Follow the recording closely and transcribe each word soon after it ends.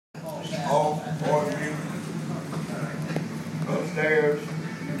all of you, upstairs,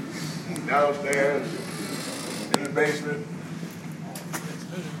 downstairs, in the basement,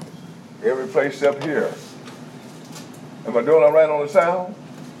 every place except here. Am I doing all right on the sound?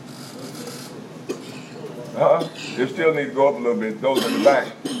 They still need to go up a little bit. Those in the back,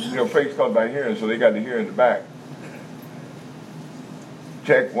 faith comes by hearing, so they got to hear in the back.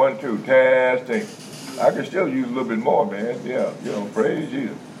 Check 1, 2, testing. I can still use a little bit more, man. Yeah, praise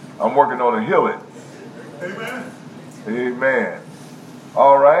Jesus. I'm working on a healing. Amen. Amen.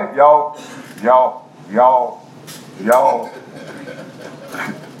 All right, y'all.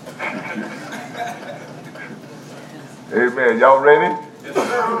 Amen. Y'all ready? Yes,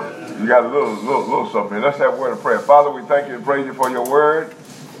 sir. You got a little something. Let's have a word of prayer. Father, we thank you and praise you for your word.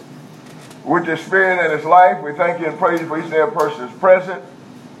 With your spirit and his life, we thank you and praise you for each and every person that's present.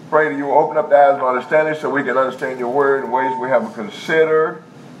 Pray that you will open up the eyes of understanding so we can understand your word in ways we haven't considered.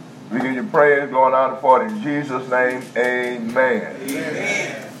 We give you praise, going on for it in Jesus' name. Amen.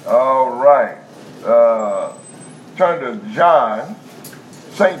 Amen. All right. Turn to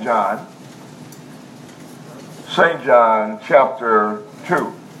St. John chapter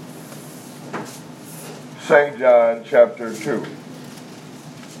 2. St. John chapter 2.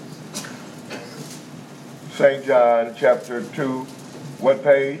 St. John chapter 2. What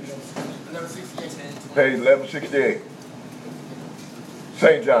page? 1168. Page 1168.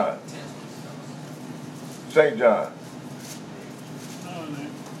 St. John. St. John.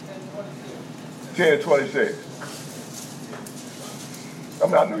 10:26. I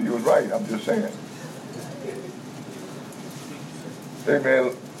knew you was right. I'm just saying.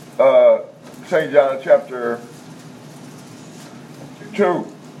 Amen. St. John chapter 2.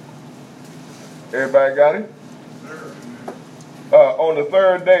 Everybody got it? On the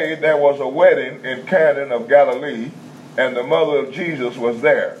third day, there was a wedding in Cana of Galilee, and the mother of Jesus was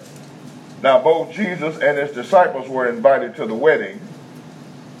there. Now, both Jesus and his disciples were invited to the wedding.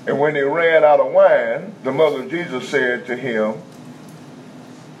 And when they ran out of wine, the mother of Jesus said to him,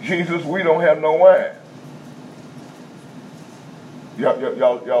 Jesus, we don't have no wine.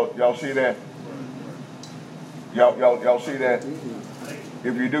 Y'all see that? Y'all see that?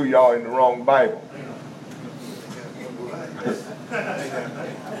 If you do, y'all in the wrong Bible.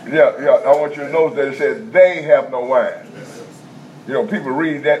 I want you to notice that it says they have no wine. People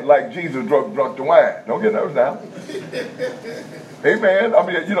read that like Jesus drunk the wine. Don't get nervous now. Amen.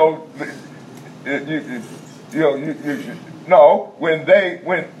 No. When they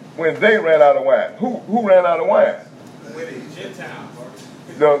ran out of wine, who ran out of wine?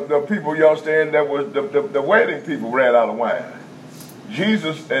 The people, you understand, that was the wedding people ran out of wine.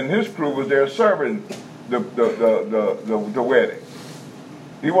 Jesus and his crew was there serving the wedding.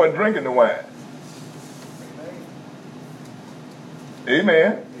 He wasn't drinking the wine.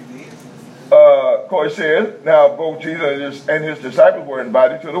 Amen. Of course, it says, now both Jesus and his disciples were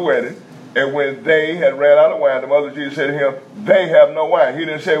invited to the wedding, and when they had ran out of wine, the mother of Jesus said to him, they have no wine. She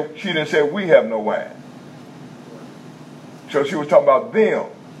didn't say, we have no wine. So she was talking about them.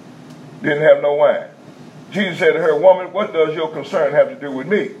 Didn't have no wine. Jesus said to her, woman, what does your concern have to do with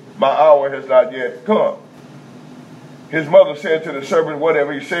me? My hour has not yet come. His mother said to the servant,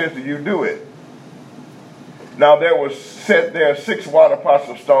 whatever he says to you, do it. Now there was set there 6 water pots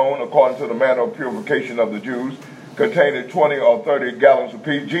of stone, according to the manner of purification of the Jews, containing 20 or 30 gallons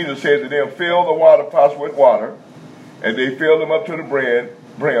apiece. Jesus said to them, fill the water pots with water. And they filled them up to the brim.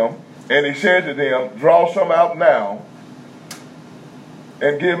 And he said to them, draw some out now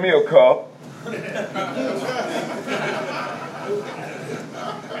and give me a cup.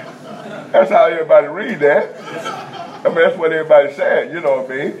 That's how everybody read that. That's what everybody said, you know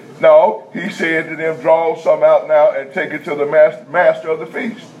what I mean? No, he said to them, draw some out now and take it to the master of the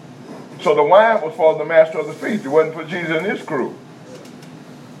feast. So the wine was for the master of the feast. It wasn't for Jesus and his crew.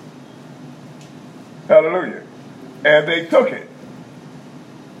 Hallelujah. And they took it.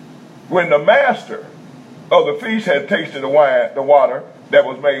 When the master of the feast had tasted the water that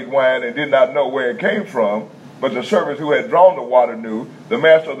was made wine, and did not know where it came from, but the servants who had drawn the water knew, the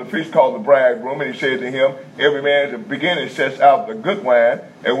master of the feast called the bridegroom, and he said to him, every man at the beginning sets out the good wine,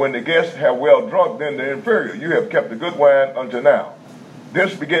 and when the guests have well drunk, then the inferior. You have kept the good wine until now.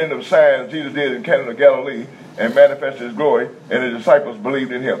 This beginning of signs Jesus did in Cana of Galilee, and manifested his glory, and the disciples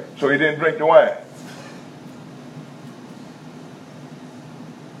believed in him. So he didn't drink the wine.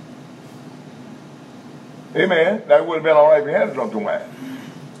 Amen. That would have been all right if he had drunk the wine.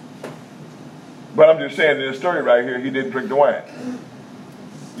 But I'm just saying, in this story right here, he didn't drink the wine.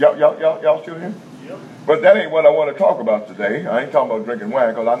 Y'all still here? Yep. But that ain't what I want to talk about today. I ain't talking about drinking wine,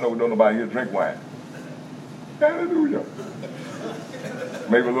 because I know don't nobody here drink wine. Hallelujah.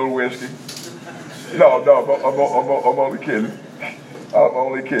 maybe a little whiskey. No, I'm only kidding. I'm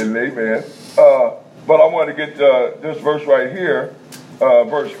only kidding, amen. But I want to get this verse right here,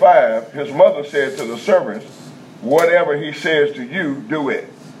 verse 5. His mother said to the servants, whatever he says to you, do it.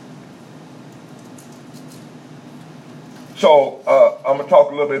 So I'm going to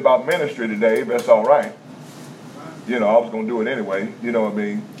talk a little bit about ministry today, if that's all right. You know, I was going to do it anyway, you know what I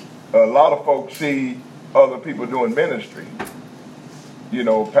mean. A lot of folks see other people doing ministry, you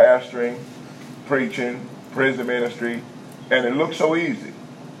know, pastoring, preaching, prison ministry, and it looks so easy.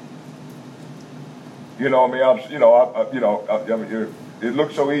 You know what I mean? It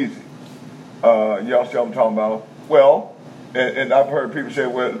looks so easy. Y'all see what I'm talking about? Well, and I've heard people say,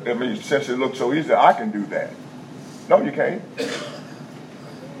 well, I mean, since it looks so easy, I can do that. No, you can't.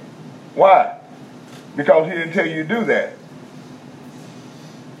 Why? Because he didn't tell you to do that.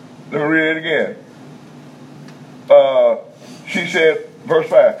 Let me read it again. She said, verse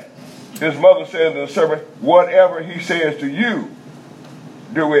 5, his mother said to the servant, whatever he says to you,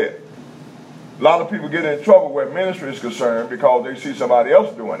 do it. A lot of people get in trouble where ministry is concerned because they see somebody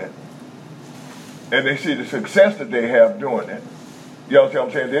else doing it. And they see the success that they have doing it. You know what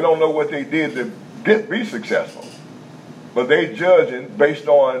I'm saying? They don't know what they did to be successful. But they judging based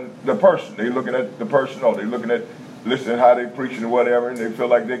on the person. They looking at the person, or they looking at, listening how they preaching or whatever, and they feel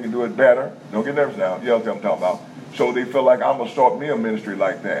like they can do it better. Don't get nervous now. You know what I'm talking about. So they feel like I'm going to start me a ministry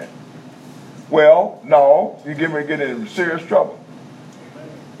like that. Well, no, you're getting ready to get in serious trouble.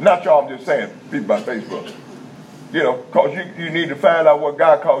 Not y'all, I'm just saying, people by Facebook. You know, because you need to find out what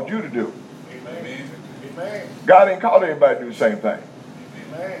God called you to do. Amen. God ain't called everybody to do the same thing.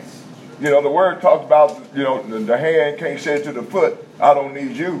 Amen. You know, the word talks about, you know, the hand can't say to the foot, I don't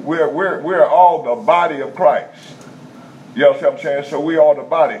need you. We're all the body of Christ. You know what I'm saying? So we are the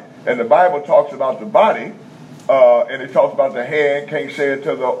body. And the Bible talks about the body, and it talks about the hand can't say it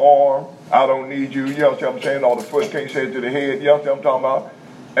to the arm, I don't need you. You know what I'm saying? Or the foot can't say it to the head. You know what I'm talking about?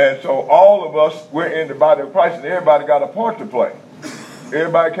 And so all of us, we're in the body of Christ, and everybody got a part to play.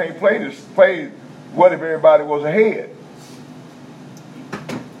 Everybody can't play what if everybody was a head?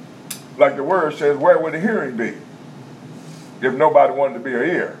 Like the word says, where would the hearing be if nobody wanted to be an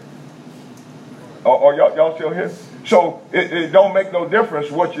ear? Or y'all still here? So it don't make no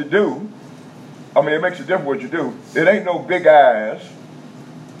difference what you do. I mean, it makes a difference what you do. It ain't no big eyes.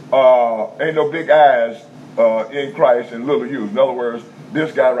 In Christ and little U's. In other words,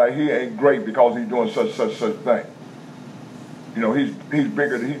 this guy right here ain't great because he's doing such thing. You know, he's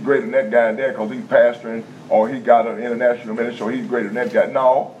bigger, he's greater than that guy in there because he's pastoring, or he got an international ministry, so he's greater than that guy.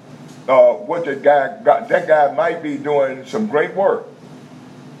 No, what that guy might be doing some great work.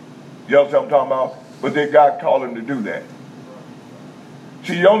 You know what I'm talking about? But then God called him to do that.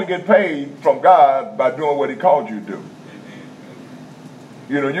 See, you only get paid from God by doing what he called you to do.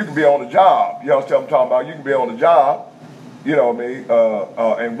 You know, you can be on the job. You know what I'm talking about? You can be on the job, you know what I mean,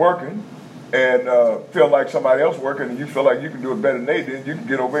 and working, and feel like somebody else working, and you feel like you can do it better than they did. You can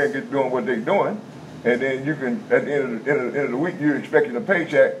get over there and get doing what they're doing, and then you can, at the end of the week, you're expecting a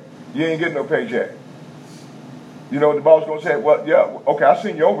paycheck. You ain't getting no paycheck. You know what the boss going to say? Well, yeah, okay, I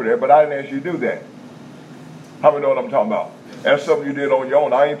seen you over there, but I didn't ask you to do that. How many know what I'm talking about? That's something you did on your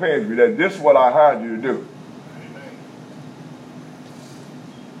own. I ain't paying for you that. This is what I hired you to do.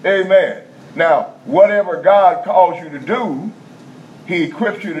 Amen. Now, whatever God calls you to do, he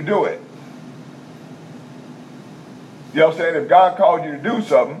equips you to do it. You know what I'm saying? If God called you to do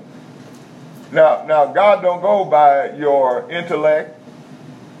something, now God don't go by your intellect.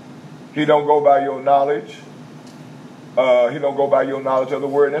 He don't go by your knowledge. He don't go by your knowledge of the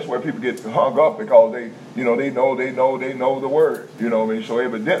word. And that's where people get hung up because they know the word. You know what I mean? So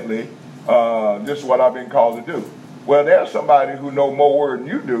evidently, this is what I've been called to do. Well, there's somebody who knows more word than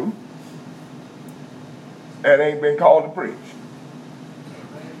you do and ain't been called to preach.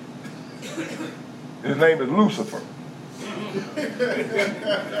 His name is Lucifer.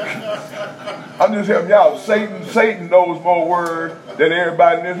 I'm just helping you out. Satan knows more word than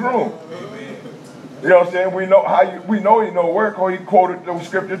everybody in this room. You know what I'm saying? We know he know word because he quoted the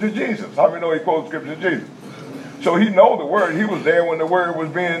scripture to Jesus. How do we know he quoted scripture to Jesus? So he know the word. He was there when the word was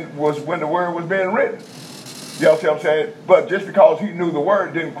being written. You know what I'm saying? But just because he knew the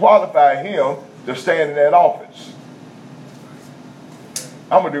word didn't qualify him to stand in that office.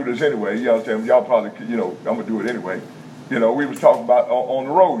 I'm going to do this anyway. You know what I'm saying? Y'all probably, I'm going to do it anyway. You know, we was talking about on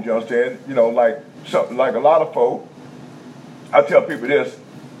the road, you understand? You know, like a lot of folk, I tell people this,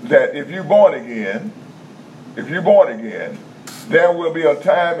 that if you're born again, there will be a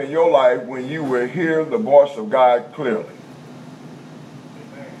time in your life when you will hear the voice of God clearly.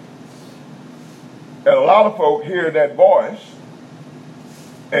 And a lot of folk hear that voice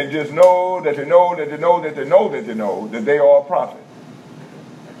and just know that they know that they know that they know that they know that they are a prophet.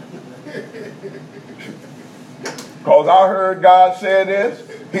 Because I heard God say this,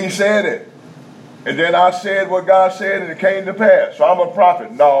 he said it. And then I said what God said and it came to pass. So I'm a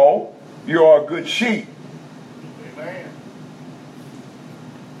prophet. No, you are a good sheep. Amen.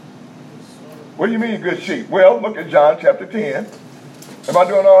 What do you mean good sheep? Well, look at John chapter 10. Am I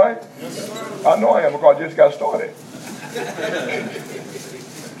doing all right? Yes, sir. I know I am because I just got started.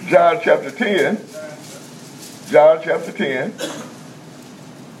 John chapter 10. John chapter 10.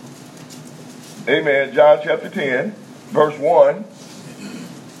 Amen. John chapter 10, verse 1.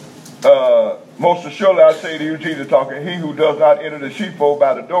 Most assuredly I say to you, Jesus talking, he who does not enter the sheepfold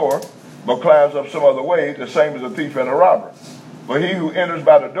by the door, but climbs up some other way, the same as a thief and a robber. But he who enters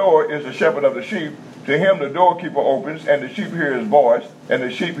by the door is the shepherd of the sheep. To him the doorkeeper opens, and the sheep hear his voice, and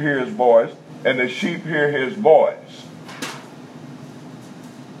the sheep hear his voice, and the sheep hear his voice.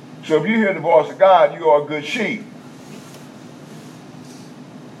 So if you hear the voice of God, you are a good sheep.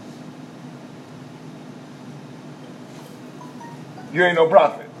 You ain't no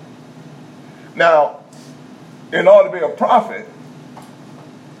prophet. Now, in order to be a prophet,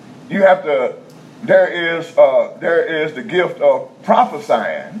 you have to, there is the gift of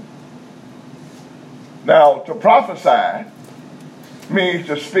prophesying. Now, to prophesy means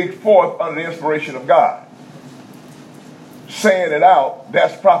to speak forth under the inspiration of God. Saying it out,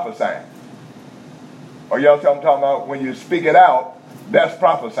 that's prophesying. Or y'all know what I'm talking about? When you speak it out, that's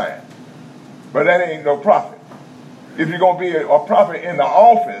prophesying. But that ain't no prophet. If you're going to be a prophet in the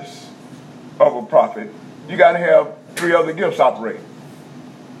office of a prophet, you got to have three other gifts operating.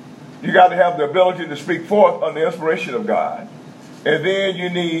 You got to have the ability to speak forth under the inspiration of God. And then you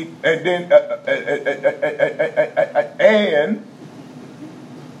need, and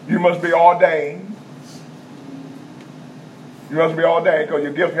you must be ordained. You must be ordained because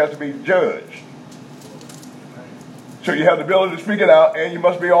your gift has to be judged. So you have the ability to speak it out, and you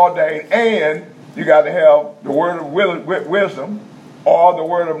must be ordained, and you got to have the word of wisdom, or the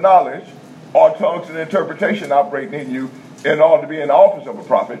word of knowledge, or tongues and interpretation operating in you in order to be in the office of a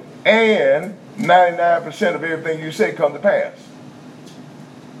prophet, and 99% of everything you say come to pass.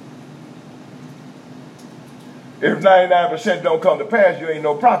 If 99% don't come to pass, you ain't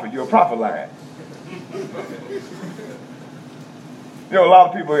no prophet. You're a prophet lying. You know, a lot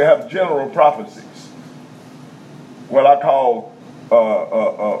of people have general prophecies. What I call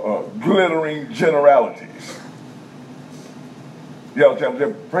glittering generalities. You know what I'm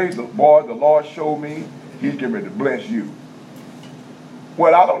saying? Praise the Lord, the Lord showed me he's getting ready to bless you.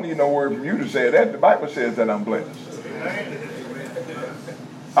 Well, I don't need no word from you to say that. The Bible says that I'm blessed.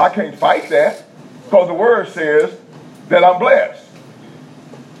 I can't fight that because the word says that I'm blessed.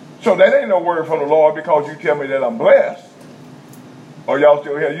 So that ain't no word from the Lord because you tell me that I'm blessed. Or y'all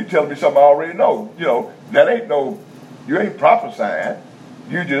still here, you telling me something I already know. You know, that ain't no, you ain't prophesying.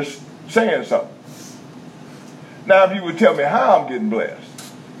 You just saying something. Now, if you would tell me how I'm getting blessed.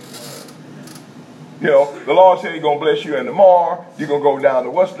 You know, the Lord said he's going to bless you in tomorrow. You're going to go down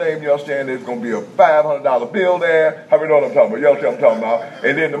to what's the name? You understand? There's going to be a $500 bill there. How many know what I'm talking about? Y'all see what I'm talking about?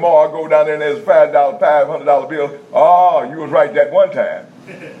 And then tomorrow I go down there and there's a $500 bill. Oh, you was right that one time.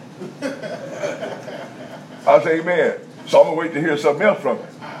 I say amen. So I'm going to wait to hear something else from you.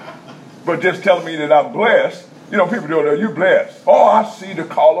 But just telling me that I'm blessed, you know, people don't know you're blessed. Oh, I see the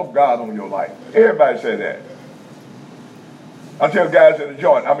call of God on your life. Everybody say that. I tell guys in the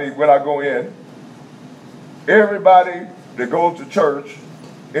joint, I mean, when I go in, everybody that goes to church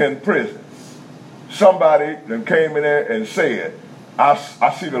in prison, somebody that came in there and said, I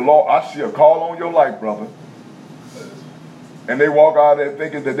see the Lord, I see a call on your life, brother. And they walk out there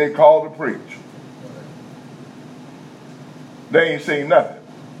thinking that they called to preach. They ain't seen nothing.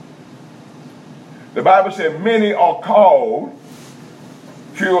 The Bible said many are called,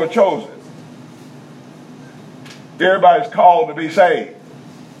 few are chosen. Everybody's called to be saved.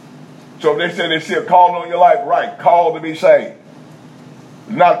 So if they say they see a call on your life, right, called to be saved.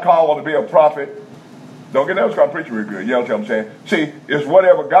 Not called to be a prophet. Don't get nervous because I'm preaching real good. You know what I'm saying? See, it's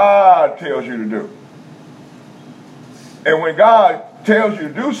whatever God tells you to do. And when God tells you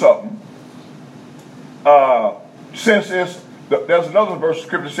to do something, since there's another verse of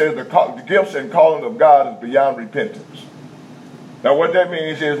scripture that says the gifts and calling of God is beyond repentance. Now what that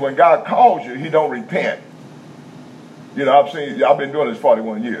means is when God calls you, he don't repent. You know, I've been doing this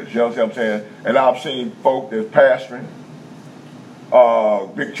 41 years, you know what I'm saying? And I've seen folk that's pastoring,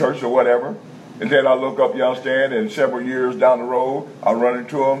 big church or whatever. And then I look up, you understand, and several years down the road, I run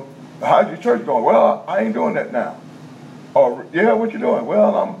into them. How's your church going? Well, I ain't doing that now. Or, yeah, what you doing?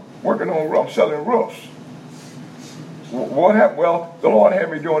 Well, I'm working on, I'm selling roofs. What happened? Well, the Lord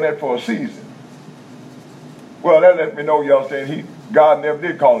had me doing that for a season. Well, that let me know, you understand, God never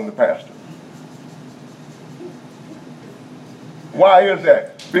did call him the pastor. Why is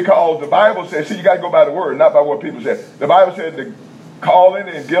that? Because the Bible says, see, you got to go by the word, not by what people say. The Bible says the calling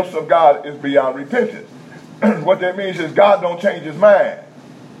and gifts of God is beyond repentance. What that means is God don't change his mind.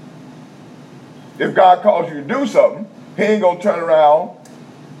 If God calls you to do something, he ain't going to turn around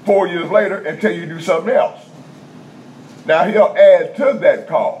 4 years later and tell you to do something else. Now, he'll add to that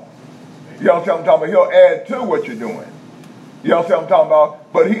call. You know what I'm talking about? He'll add to what you're doing. You know what I'm talking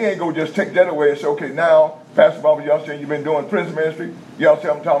about? But he ain't going to just take that away and say, okay, now, Pastor Bubba, you understand you've been doing prison ministry? You know what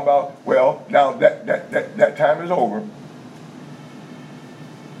I'm talking about? Well, now that time is over.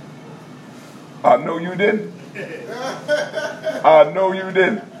 I know you didn't. I know you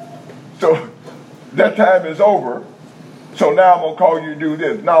didn't. So that time is over. So now I'm going to call you to do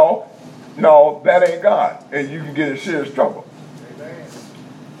this. No, that ain't God. And you can get in serious trouble. Amen.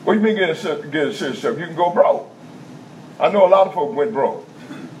 What do you mean get in serious trouble? You can go broke. I know a lot of folks went broke.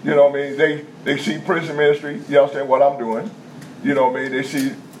 You know what I mean? They see prison ministry. You understand what I'm doing? You know what I mean? They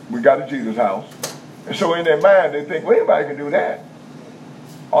see we got a Jesus house. And so in their mind, they think, well, anybody can do that.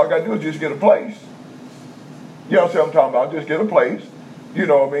 All I got to do is just get a place. You know what I'm talking about? Just get a place. You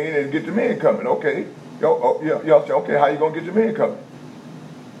know what I mean? And get the men coming. Okay. Y'all say, okay, how you going to get the men coming?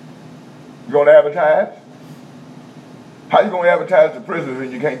 You going to advertise? How you going to advertise to prisoners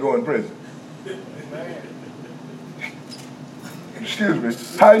when you can't go in prison? Excuse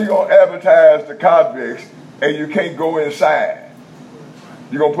me. How you going to advertise to convicts and you can't go inside?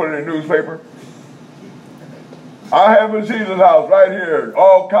 You going to put it in the newspaper? I have a Jesus house right here.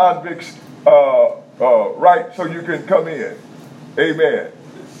 All convicts, right, so you can come in. Amen.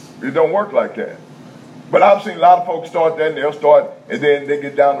 It don't work like that. But I've seen a lot of folks start that, and they'll start, and then they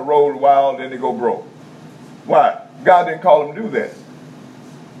get down the road a while, and then they go broke. Why? God didn't call them to do that.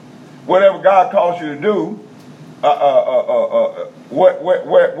 Whatever God calls you to do,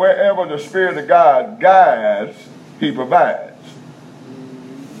 wherever the Spirit of God guides, he provides.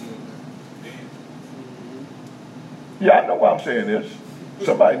 Yeah, I know why I'm saying this.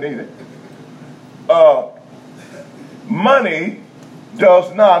 Somebody need it. Money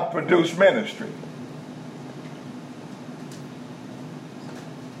does not produce ministry.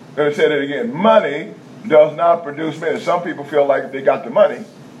 Let me say that again. Money does not produce ministry. Some people feel like if they got the money,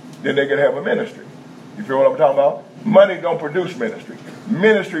 then they can have a ministry. You feel what I'm talking about? Money don't produce ministry.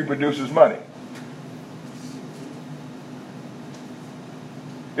 Ministry produces money.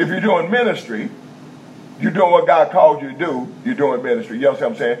 If you're doing ministry, you're doing what God called you to do, you're doing ministry. You know what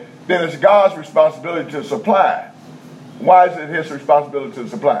I'm saying? Then it's God's responsibility to supply. Why is it his responsibility to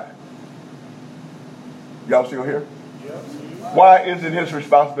supply? Y'all still here? Yes. Why is it his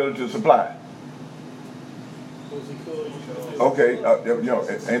responsibility to supply? Okay,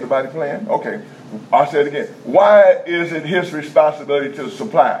 ain't nobody playing? Okay, I'll say it again. Why is it his responsibility to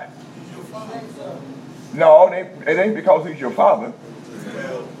supply? No, it ain't because he's your father.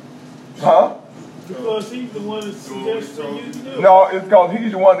 Huh? Because he's the one that suggested you to do it. No, it's because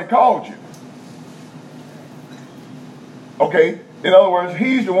he's the one that called you. Okay? In other words,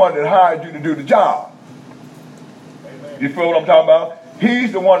 he's the one that hired you to do the job. You feel what I'm talking about?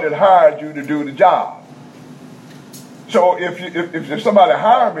 He's the one that hired you to do the job. So if somebody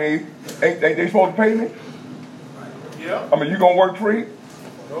hired me, ain't they supposed to pay me? Yeah. I mean, you gonna work free?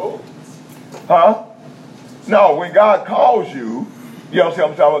 No. Huh? No, when God calls you, you know what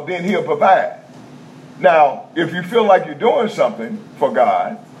I'm talking about, then he'll provide. Now, if you feel like you're doing something for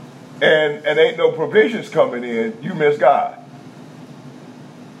God and ain't no provisions coming in, you miss God.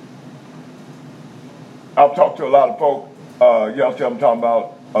 I've talked to a lot of folk, you know what I'm talking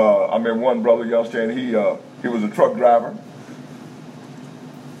about. I remember one brother, you understand, he was a truck driver.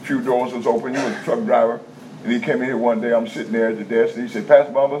 A few doors was open, he was a truck driver. And he came in here one day, I'm sitting there at the desk, and he said,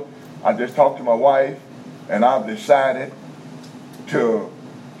 Pastor Bubba, I just talked to my wife, and I've decided to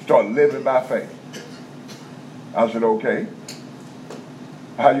start living by faith. I said, okay.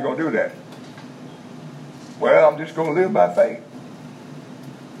 How you going to do that? Well, I'm just going to live by faith.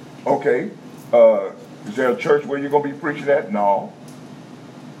 Okay. Is there a church where you're going to be preaching at? No.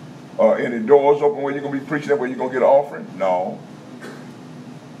 Any doors open where you're going to be preaching at, where you're going to get an offering? No.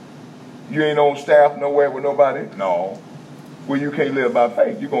 You ain't on staff nowhere with nobody? No. Well, you can't live by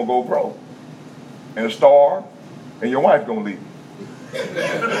faith. You're going to go broke and starve, and your wife's going to leave you.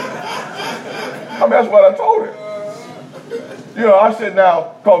 I mean, that's what I told him. You know, I said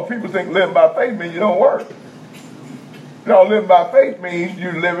now, because people think living by faith means you don't work. No, living by faith means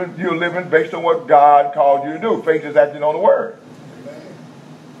you're living based on what God called you to do. Faith is acting on the word.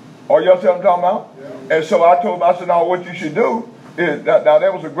 Oh, you understand what I'm talking about? Yeah. And so I told him, I said, now what you should do is, now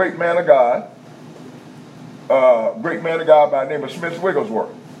there was a great man of God, by the name of Smith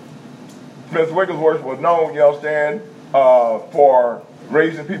Wigglesworth. Smith Wigglesworth was known, you understand, for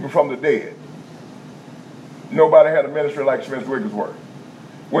raising people from the dead. Nobody had a ministry like Smith Wigglesworth.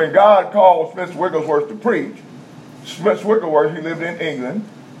 When God called Smith Wigglesworth to preach, Smith Wigglesworth, he lived in England,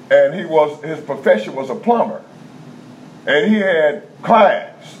 and his profession was a plumber. And he had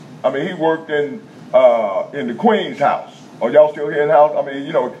clients. I mean, he worked in the Queen's house. Are y'all still here in the house? I mean,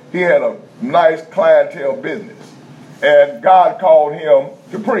 you know, he had a nice clientele business. And God called him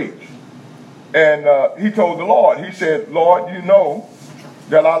to preach. And he told the Lord, he said, Lord, you know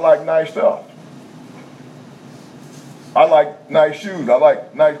that I like nice stuff. I like nice shoes. I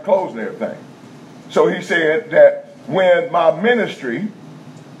like nice clothes and everything. So he said that when my ministry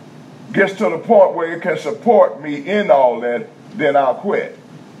gets to the point where it can support me in all that, then I'll quit.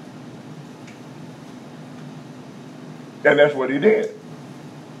 And that's what he did.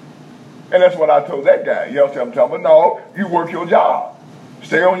 And that's what I told that guy. You know what I'm talking about? No, you work your job.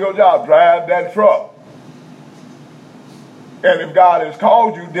 Stay on your job. Drive that truck. And if God has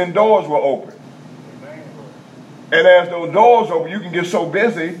called you, then doors will open. And as those doors open, you can get so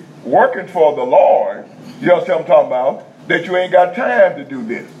busy working for the Lord, you know what I'm talking about, that you ain't got time to do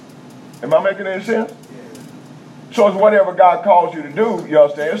this. Am I making any sense? So it's whatever God calls you to do, you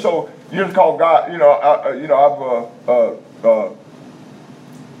understand? So you just call God,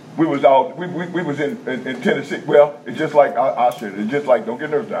 we was in Tennessee. Well, it's just like I said, it's just like, don't get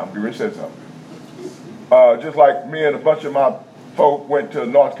nervous now, I'm going to say something. Just like me and a bunch of my folk went to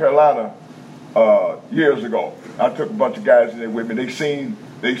North Carolina years ago. I took a bunch of guys in there with me. They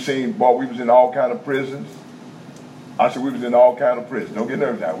seen, boy, we was in all kind of prisons. I said, we was in all kind of prisons. Don't get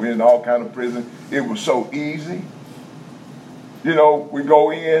nervous now. We in all kind of prisons. It was so easy. You know, we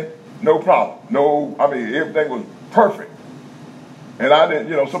go in, no problem. No, I mean, everything was perfect. And I didn't,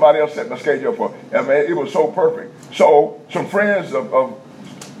 you know, somebody else set my schedule for it. I mean, it was so perfect. So some friends of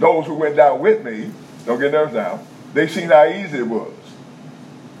those who went down with me, don't get nervous now, they seen how easy it was.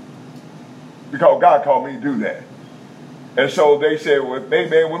 Because God called me to do that. And so they said, well, hey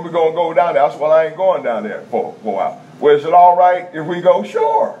man, when we going to go down there? I said, well, I ain't going down there for a while. Well, is it all right if we go?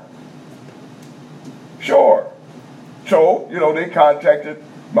 Sure. Sure. So, you know, they contacted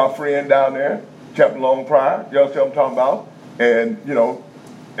my friend down there, Chaplain Long Pryor, you know what I'm talking about? And, you know,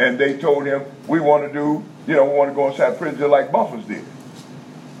 and they told him, we want to do, you know, we want to go inside prison just like Buffalo's did.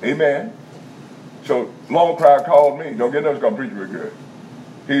 Amen. So Long Pryor called me. Don't get nervous, going to preach real good.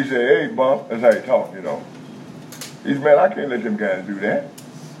 He said, hey, Bump, that's how he talk, you know. He said, man, I can't let them guys do that.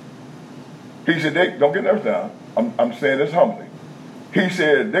 He said, don't get nervous now. I'm saying this humbly. He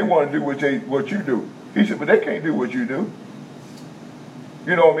said, they want to do what you do. He said, but they can't do what you do.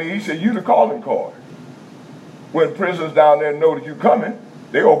 You know what I mean? He said, you the calling card. When prisoners down there know that you coming,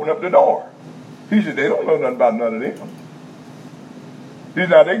 they open up the door. He said, they don't know nothing about none of them. He said,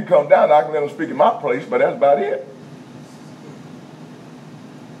 now they can come down, I can let them speak in my place, but that's about it.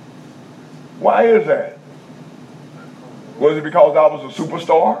 Why is that? Was it because I was a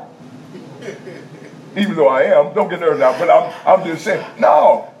superstar? Even though I am, don't get nervous now, but I'm just saying,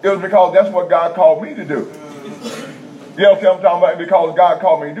 no, it was because that's what God called me to do. You know what I'm talking about? Because God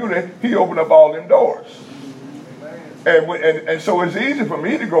called me to do that, he opened up all them doors. And so it's easy for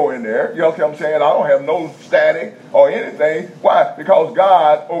me to go in there, you know what I'm saying? I don't have no static or anything. Why? Because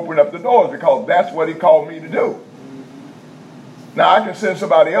God opened up the doors, because that's what he called me to do. Now I can send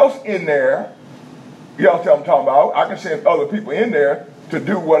somebody else in there, you know what I'm talking about? I can send other people in there to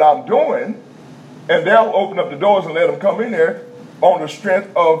do what I'm doing, and they'll open up the doors and let them come in there on the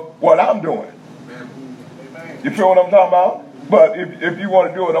strength of what I'm doing. You feel what I'm talking about? But if you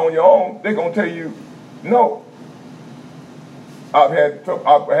want to do it on your own, they're going to tell you no. I've had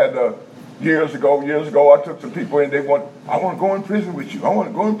years ago, I took some people in, I want to go in prison with you. I want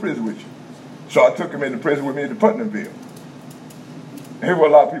to go in prison with you. So I took them into prison with me to Putnamville. Here's what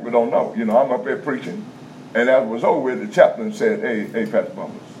a lot of people don't know. You know, I'm up there preaching, and as it was over with, the chaplain said, hey, Pastor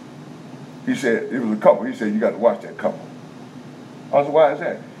Bumpers. He said, it was a couple. He said, you got to watch that couple. I said, why is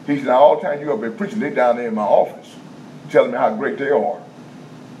that? He said, now all the time you up there preaching, they down there in my office telling me how great they are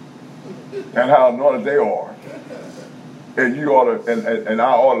and how anointed they are. And you ought to, and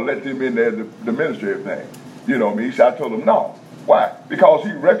I ought to let them in there to minister everything. You know what I mean? He said, I told him no. Why? Because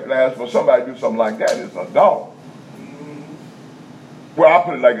he recognized for somebody to do something like that, it's a dog. Well, I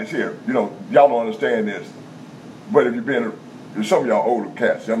put it like this here. You know, y'all don't understand this. But if you've been, some of y'all older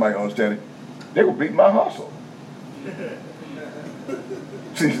cats, y'all might understand it. They were beating my hustle.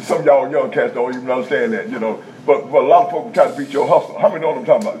 See, some of y'all young cats don't even understand that, you know. But a lot of folks try to beat your hustle. How many know what I'm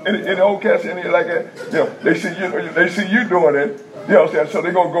talking about? Any old cats in here like that? You know, they see you doing it. You know what I'm saying? So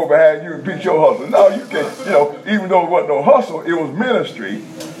they're gonna go behind you and beat your hustle. No, you can't. You know, even though it wasn't no hustle, it was ministry.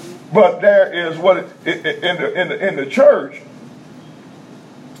 But there is in the church,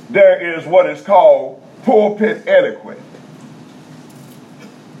 there is what is called pulpit etiquette.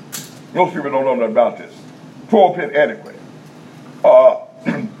 Most people don't know nothing about this. Pulpit etiquette.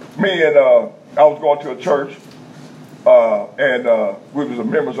 Me and I was going to a church, and we was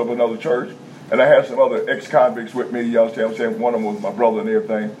members of another church, and I had some other ex-convicts with me. You understand what I'm saying? One of them was my brother and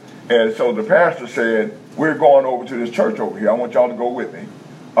everything. And so the pastor said, we're going over to this church over here. I want y'all to go with me,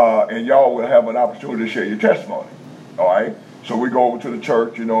 and y'all will have an opportunity to share your testimony. All right? So we go over to the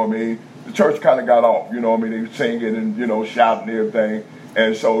church, you know what I mean? The church kind of got off, you know what I mean? They were singing and, you know, shouting and everything.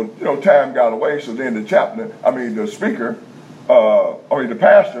 And so, you know, time got away. So then the speaker, the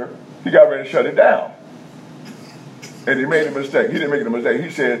pastor, he got ready to shut it down. And he made a mistake. He didn't make a mistake. He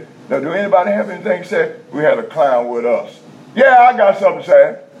said, now, do anybody have anything to say? We had a clown with us. Yeah, I got something to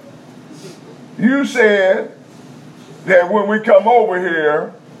say. You said that when we come over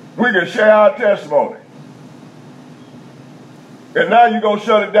here, we can share our testimony. And now you're going to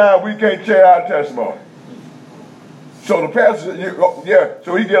shut it down. We can't share our testimony. So the pastor said,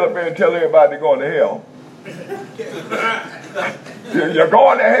 so he get up there and tell everybody they're going to hell. You're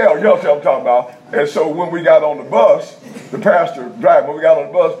going to hell. You know what I'm talking about. And so when we got on the bus, the pastor driving, when we got on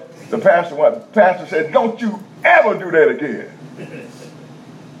the bus, the pastor said, don't you ever do that again.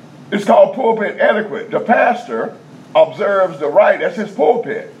 It's called pulpit etiquette. The pastor observes the right. That's his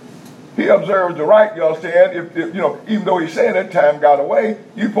pulpit. He observes the right, you understand? If you know, even though he's saying that time got away,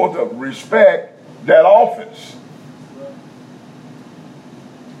 you're supposed to respect that office.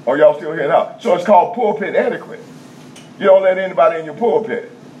 Are y'all still here now? So it's called pulpit etiquette. You don't let anybody in your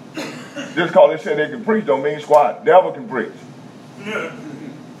pulpit. Just because they say they can preach don't mean squat. Devil can preach.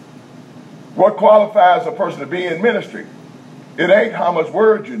 What qualifies a person to be in ministry? It ain't how much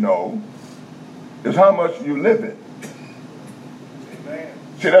word you know. It's how much you live it. Amen.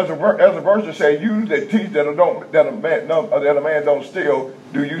 See, there's a verse that says, you that teach that a man don't steal,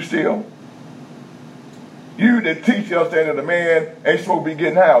 do you steal? You that teach, you understand, that a man ain't supposed to be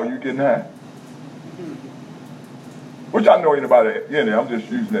getting high, are you getting high? Which I know anybody, you know, I'm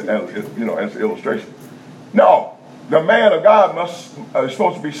just using it as, you know, as an illustration. No, the man of God is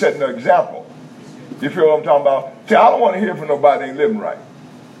supposed to be setting an example. You feel what I'm talking about? See, I don't want to hear from nobody that ain't living right.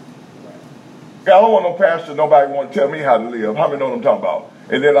 I don't want no pastor, nobody want to tell me how to live. How many know what I'm talking about?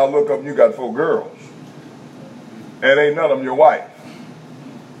 And then I look up and you got 4 girls. And ain't none of them your wife.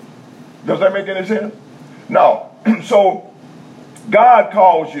 Does that make any sense? No. So, God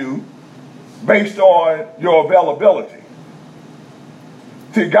calls you based on your availability.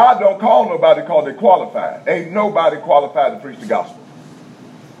 See, God don't call nobody because they're qualified. Ain't nobody qualified to preach the gospel.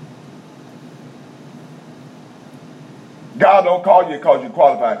 God don't call you because you're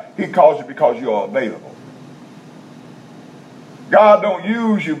qualified. He calls you because you're available. God don't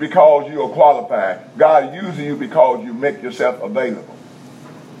use you because you're qualified. God uses you because you make yourself available.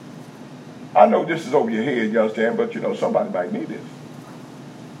 I know this is over your head, you understand, but you know, somebody might need this.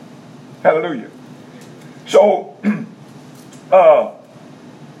 Hallelujah. So,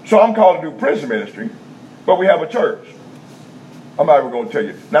 so I'm called to do prison ministry, but we have a church. I'm not even going to tell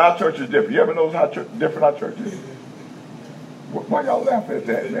you. Now our church is different. You ever notice how different our church is? Why y'all laughing at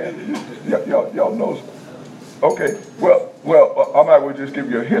that, man? Y'all know. Okay, well, I might well just give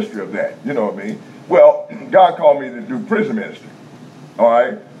you a history of that. You know what I mean? Well, God called me to do prison ministry. All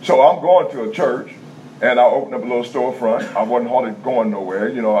right? So I'm going to a church, and I opened up a little storefront. I wasn't hardly going nowhere.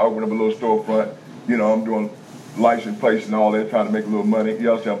 You know, I opened up a little storefront. You know, I'm doing license plates and all that, trying to make a little money. You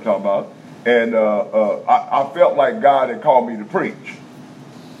know what I'm talking about? And I felt like God had called me to preach.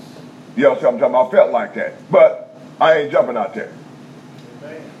 You know what I'm talking about? I felt like that. But I ain't jumping out there.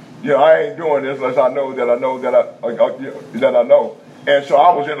 You know, I ain't doing this unless I know that I know that I know. And so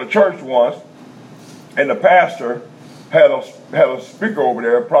I was in a church once, and the pastor had a speaker over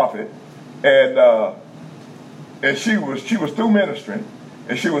there, a prophet, and she was through ministering,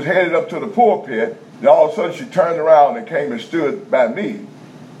 and she was headed up to the pulpit, and all of a sudden she turned around and came and stood by me,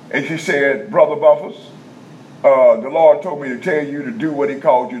 and she said, Brother Bumpus, the Lord told me to tell you to do what he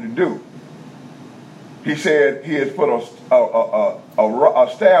called you to do. He said he has put a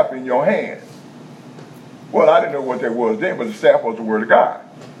staff in your hand. Well, I didn't know what that was then, but the staff was the word of God.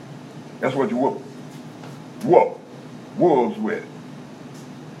 That's what you whoop wolves with.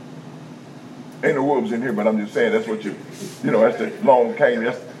 Ain't no wolves in here, but I'm just saying that's what you know, that's the long cane.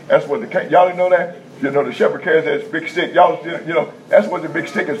 That's what the cane. Y'all didn't know that? You know, the shepherd carries that big stick. Y'all, you know, that's what the big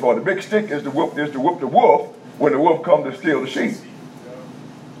stick is for. The big stick is to whoop the wolf when the wolf comes to steal the sheep.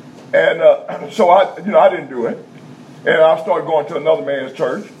 And so I didn't do it. And I started going to another man's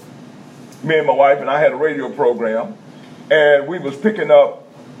church, me and my wife, and I had a radio program. And we was picking up,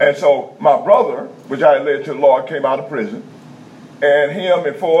 and so my brother, which I had led to the Lord, came out of prison. And him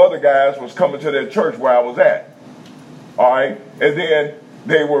and 4 other guys was coming to that church where I was at. All right? And then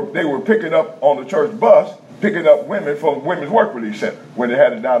they were picking up on the church bus, picking up women from Women's Work Release Center, when they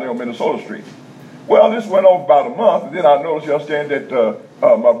had it down there on Minnesota Street. Well, this went on about a month, and then I noticed, you understand, that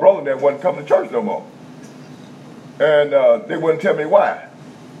my brother there wasn't coming to church no more. And they wouldn't tell me why.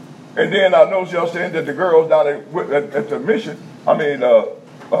 And then I noticed, you understand, that the girls down at the mission,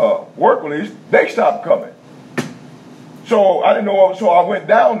 work release, they stopped coming. So I didn't know, so I went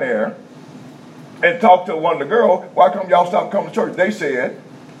down there and talked to one of the girls. Why come y'all stop coming to church? They said,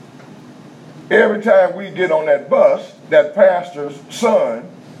 every time we get on that bus, that pastor's son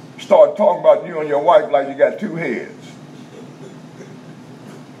start talking about you and your wife like you got 2 heads.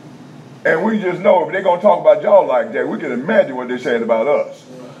 And we just know if they're going to talk about y'all like that, we can imagine what they're saying about us.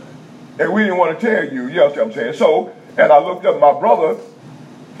 And we didn't want to tell you, you know what I'm saying? So, and I looked up my brother,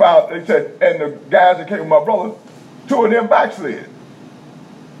 they said, and the guys that came with my brother, 2 of them backslid.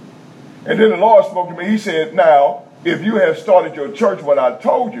 And then the Lord spoke to me. He said, now, if you had started your church when I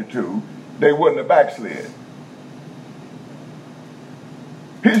told you to, they wouldn't have backslid.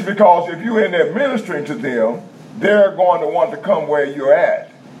 He's because if you're in there ministering to them, they're going to want to come where you're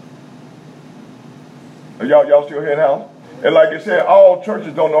at. Are y'all still here now? And like I said, all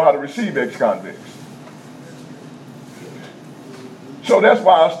churches don't know how to receive ex-convicts. So that's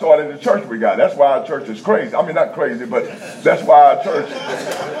why I started the church we got. That's why our church is crazy. I mean, not crazy, but that's why our church,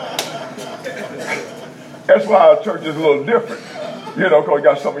 that's why our church is a little different. You know, because we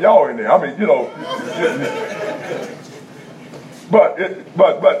got some of y'all in there. I mean, you know. But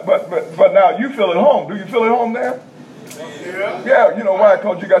now you feel at home. Do you feel at home there? Yeah, you know why?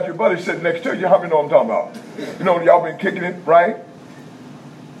 Because you got your buddy sitting next to you. How many know what I'm talking about? You know, y'all been kicking it, right?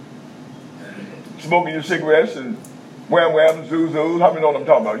 Smoking your cigarettes and wham-wham, zoo-zoos. How many know what I'm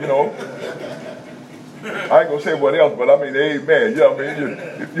talking about? You know? I ain't going to say what else, but I mean, amen. You know what I mean?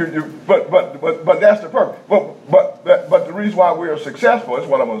 But that's the purpose. But the reason why we are successful, is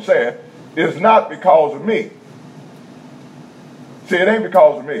what I'm going to say, is not because of me. See, it ain't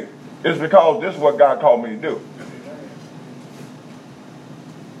because of me. It's because this is what God called me to do.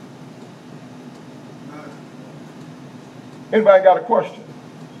 Anybody got a question?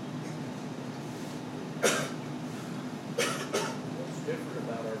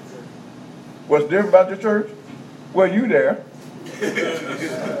 What's different about your church? Well, you there.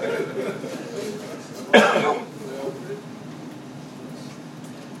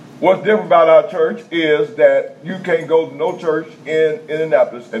 What's different about our church is that you can't go to no church in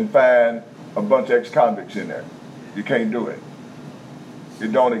Indianapolis and find a bunch of ex-convicts in there. You can't do it.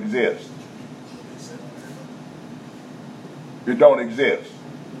 It don't exist. It don't exist.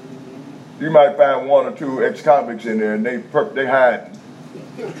 You might find 1 or 2 ex-convicts in there and they hiding.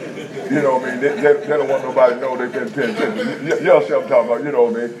 You know what I mean? They don't want nobody to know they can't pay attention. You know what I'm talking about, you know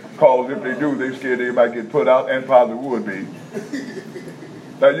what I mean? Because if they do, they're scared they might get put out, and probably would be.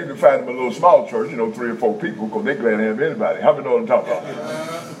 Now, you can find them in a little small church, you know, 3 or 4 people, because they're glad to have anybody. How many know what I'm talking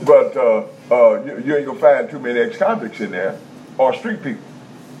about? But you ain't going to find too many ex-convicts in there, or street people.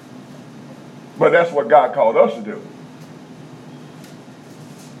 But that's what God called us to do.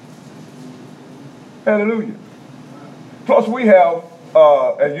 Hallelujah. Plus, we have,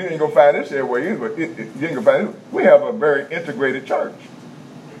 and you ain't going to find this everywhere either, but you ain't going to find it, we have a very integrated church.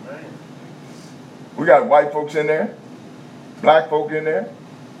 We got white folks in there, black folk in there,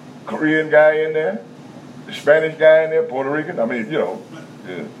 Korean guy in there, the Spanish guy in there, Puerto Rican. I mean, you know,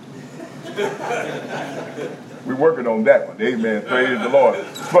 yeah. We're working on that one. Amen. Praise the Lord.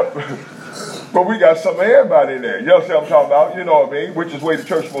 But we got some of everybody in there. You know what I'm talking about? You know what I mean? Which is the way the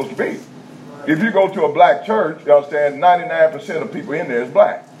church is supposed to be. If you go to a black church, you understand, 99% of people in there is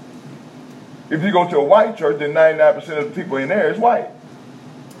black. If you go to a white church, then 99% of the people in there is white.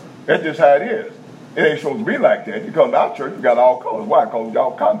 That's just how it is. It ain't supposed to be like that. You come to our church, we got all colors. Why? Because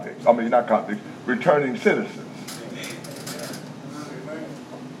y'all convicts. I mean, not convicts, returning citizens.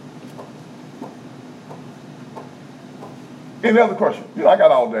 Any other question? You know, I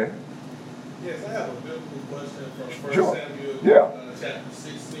got all day. Yes, I have a biblical question from 1 Sure. Samuel chapter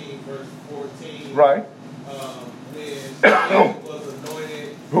 16, verse 14. Right. When David was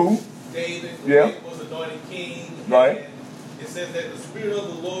anointed. Who? David, Yeah. David was anointed king. Right. And it says that the Spirit of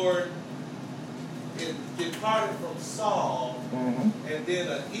the Lord departed from Saul, and then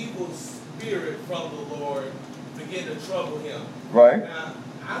an evil spirit from the Lord began to trouble him. Right. Now,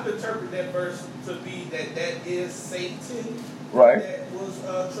 I've interpreted that verse to be that is Satan Right. that was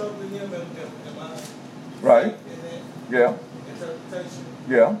troubling him. Am I Right. in that Yeah. interpretation?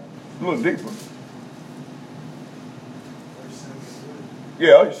 Yeah. A little deeper.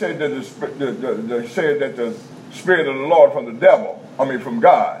 Yeah, he said that the spirit of the Lord from the devil, from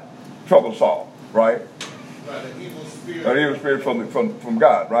God, troubled Saul, right? Right, an evil spirit. An evil spirit from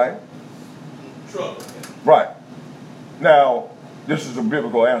God, right? Trouble. Right. Now, this is a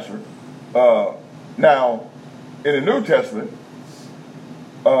biblical answer. Now, in the New Testament,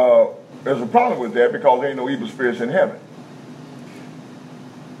 there's a problem with that because there ain't no evil spirits in heaven.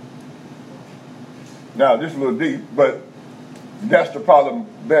 Now, this is a little deep, but that's the problem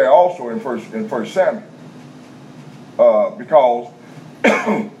there also in First Samuel. Because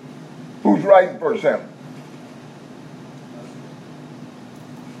who's writing First Samuel?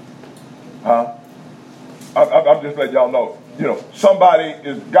 Huh? I'm just letting y'all know.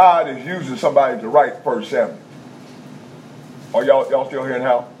 God is using somebody to write First Samuel. Are y'all still hearing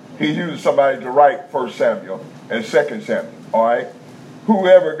how? He uses somebody to write First Samuel and Second Samuel. All right?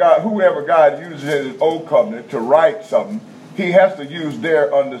 Whoever God uses in his old covenant to write something, he has to use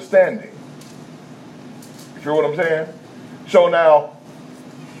their understanding. You feel what I'm saying? So now,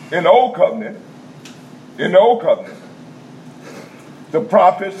 in the old covenant, the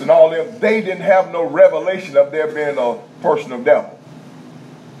prophets and all them, they didn't have no revelation of there being a personal devil.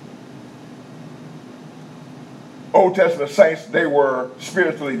 Old Testament saints, they were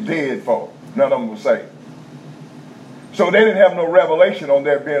spiritually dead folk. None of them were saved. So they didn't have no revelation on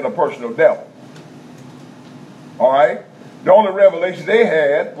there being a personal devil. All right? The only revelation they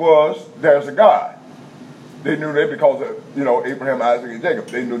had was there's a God. They knew that because of, Abraham, Isaac, and Jacob.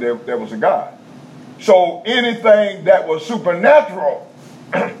 They knew there was a God. So anything that was supernatural,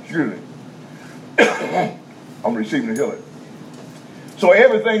 excuse me, I'm receiving the healing. So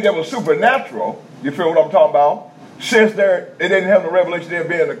everything that was supernatural, you feel what I'm talking about? Since it didn't have no revelation there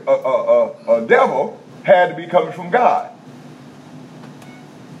being a devil, had to be coming from God.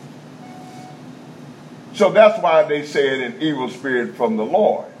 So that's why they said an evil spirit from the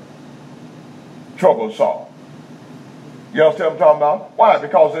Lord troubled Saul. You understand what I'm talking about? Why?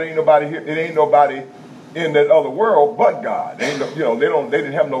 Because it ain't nobody here. It ain't nobody in that other world but God. They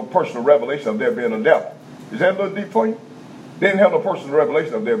didn't have no personal revelation of there being a devil. Is that a little deep for you? They didn't have no personal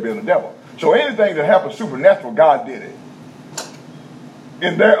revelation of there being a devil. So anything that happened supernatural, God did it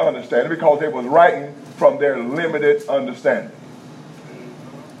in their understanding because they was writing from their limited understanding.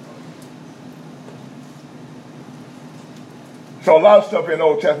 So a lot of stuff in the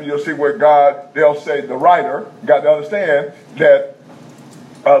Old Testament, you'll see where they'll say the writer got to understand that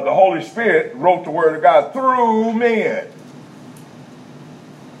the Holy Spirit wrote the Word of God through men.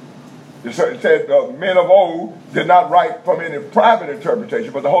 It said men of old did not write from any private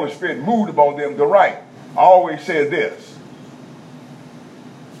interpretation, but the Holy Spirit moved upon them to write. I always said this,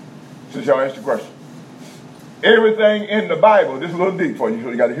 since y'all asked the question. Everything in the Bible, this is a little deep for you, so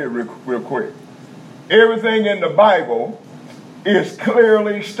you got to hear it real quick. Everything in the Bible is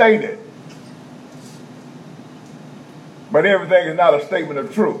clearly stated. But everything is not a statement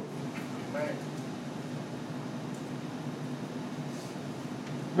of truth.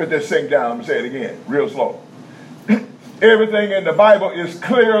 Let that sink down. I'm going to say it again, real slow. Everything in the Bible is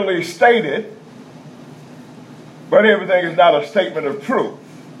clearly stated, but everything is not a statement of truth.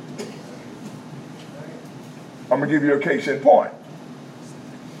 I'm going to give you a case in point.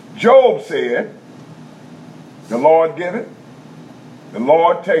 Job said, the Lord give it, the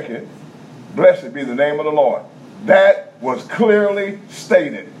Lord take it, blessed be the name of the Lord. That was clearly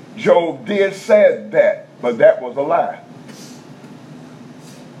stated. Job did say that, but that was a lie.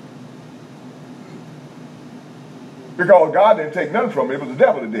 Because God didn't take nothing from it, it was the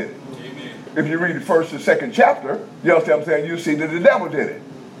devil that did it. Amen. If you read the first and second chapter, you understand what I'm saying, you see that the devil did it.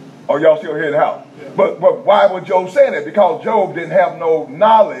 Or y'all still hearing how? Yeah. But why would Job say that? Because Job didn't have no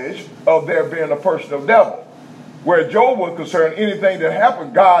knowledge of there being a personal devil. Where Job was concerned, anything that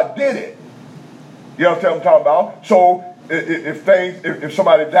happened, God did it. You understand what I'm talking about? So if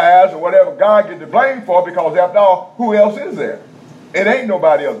somebody dies or whatever, God gets the blame for it because after all, who else is there? It ain't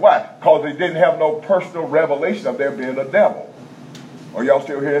nobody else. Why? Because they didn't have no personal revelation of there being a devil. Are y'all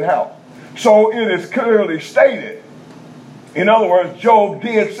still hearing how? So it is clearly stated. In other words, Job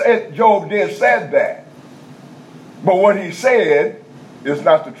did say that. But what he said is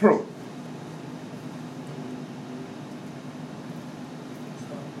not the truth.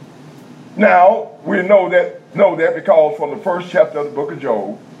 Now, we know that because from the first chapter of the book of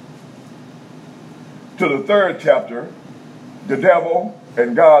Job to the third chapter, the devil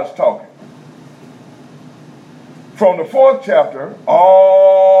and God's talking. from the 4th chapter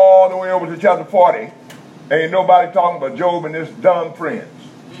all the way over to chapter 40, ain't nobody talking about Job and his dumb friends.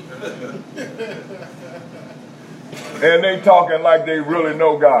 And they talking like they really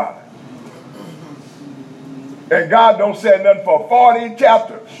know God. And God don't say nothing for 40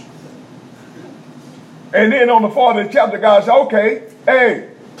 chapters. And then on the 40th chapter, God said, okay,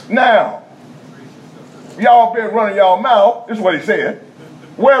 hey, now, y'all been running y'all mouth. This is what he said.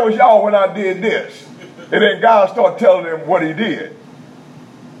 Where was y'all when I did this? And then God started telling them what he did.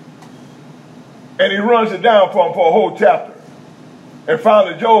 And he runs it down for him for a whole chapter. And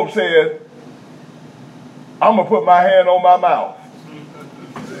finally Job said, I'm going to put my hand on my mouth.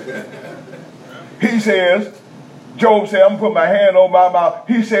 He says, Job said, I'm going to put my hand on my mouth.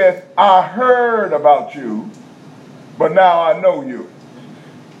 He says, I heard about you, but now I know you.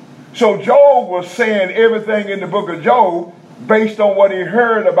 So Job was saying everything in the book of Job based on what he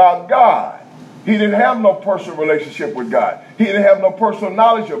heard about God. He didn't have no personal relationship with God. He didn't have no personal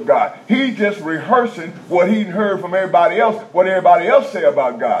knowledge of God. He just rehearsing what he heard from everybody else, what everybody else say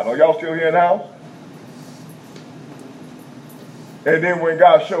about God. Are y'all still here in the house? And then when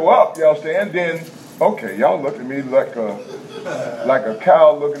God show up, y'all stand, then, okay, y'all look at me like a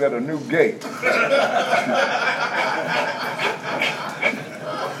cow looking at a new gate.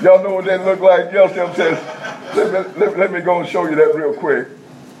 Y'all know what that look like? Y'all see what I'm saying? Let me go and show you that real quick.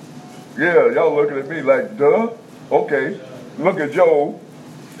 Yeah, y'all looking at me like, duh? Okay. Look at Job.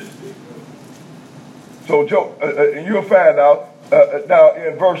 So Job, and you'll find out, now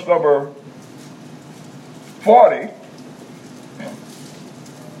in verse number 40,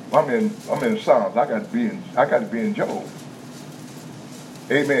 I'm in Psalms. I got to be in Job.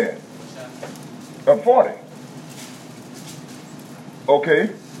 Amen. 40. Okay.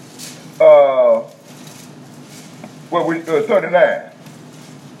 39.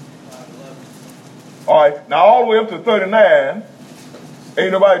 All right. Now all the way up to 39,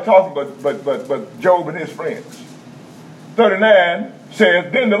 ain't nobody talking but Job and his friends. 39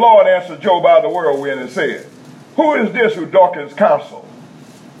 says, then the Lord answered Job out of the whirlwind and said, who is this who darkens counsel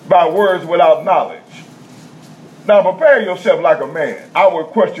by words without knowledge? Now prepare yourself like a man. I will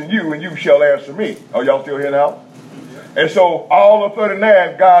question you and you shall answer me. Are y'all still here now? And so all of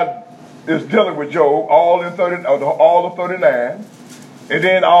 39, God is dealing with Job, all of 39. And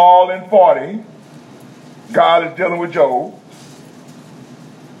then all in 40, God is dealing with Job.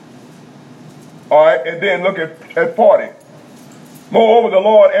 All right, and then look at 40. Moreover, the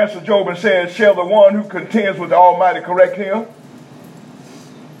Lord answered Job and said, shall the one who contends with the Almighty correct him?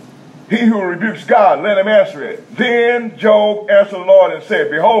 He who rebukes God, let him answer it. Then Job answered the Lord and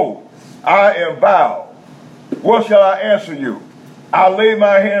said, behold, I am vowed. What shall I answer you? I lay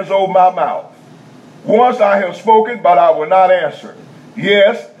my hands over my mouth. Once I have spoken, but I will not answer.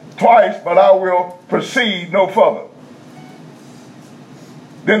 Yes, twice, but I will proceed no further.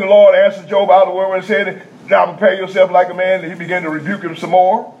 Then the Lord answered Job out of the word and said, now prepare yourself like a man. And he began to rebuke him some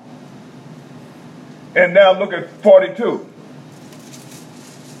more. And now look at 42.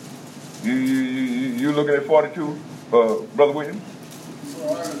 You looking at 42, Brother William?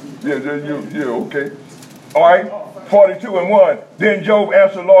 Yeah, okay. All right, 42 and 1. Then Job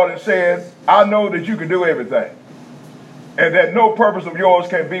answered the Lord and said, I know that you can do everything, and that no purpose of yours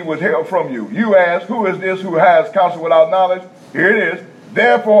can be withheld from you. You ask, who is this who has counsel without knowledge? Here it is.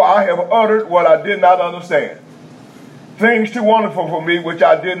 Therefore I have uttered what I did not understand, things too wonderful for me which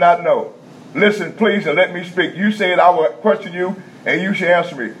I did not know. Listen, please, and let me speak. You said I will question you, and you shall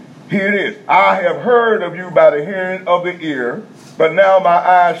answer me. Here it is. I have heard of you by the hearing of the ear, but now my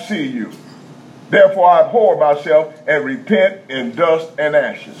eyes see you. Therefore I abhor myself and repent in dust and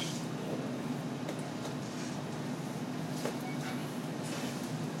ashes.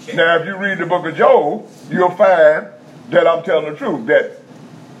 Now if you read the book of Job, you'll find that I'm telling the truth. That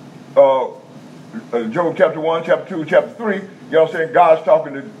Job chapter 1, chapter 2, chapter 3, you know what I'm saying? God's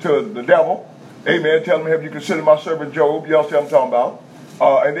talking to the devil. Amen. Telling him, have you considered my servant Job? You know what I'm talking about?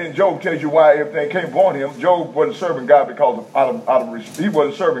 And then Job tells you why everything came upon him. Job wasn't serving God because he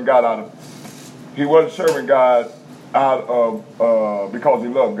wasn't serving God because he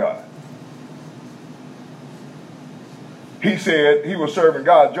loved God. He said he was serving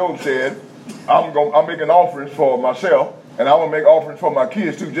God. Job said, I'm making offerings for myself, and I'm gonna make offerings for my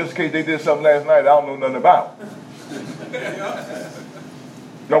kids too, just in case they did something last night I don't know nothing about.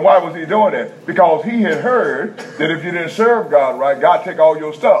 Now, why was he doing that? Because he had heard that if you didn't serve God right, God take all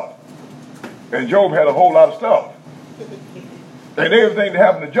your stuff. And Job had a whole lot of stuff. And everything that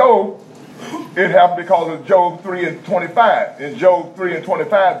happened to Job, it happened because of Job 3 and 25. In Job 3 and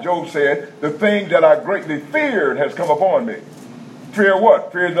 25, Job said, the thing that I greatly feared has come upon me. Fear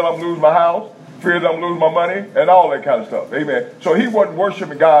what? Fear that I'm losing my house. Fear that I'm losing my money and all that kind of stuff. Amen. So he wasn't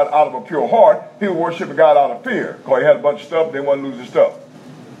worshiping God out of a pure heart. He was worshiping God out of fear. Because he had a bunch of stuff, didn't want to lose his stuff.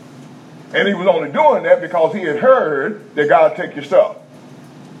 And he was only doing that because he had heard that God take your stuff.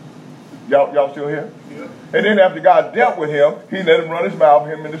 Y'all still here? Yeah. And then after God dealt with him, he let him run his mouth,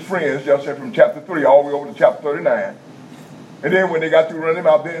 him and his friends, just said from chapter 3 all the way over to chapter 39. And then when they got through running him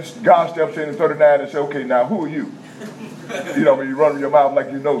out, then God steps in 39 and said, okay, now who are you? You know, when you run your mouth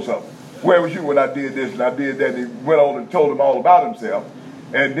like you know something. Where was you when I did this and I did that? And he went on and told him all about himself.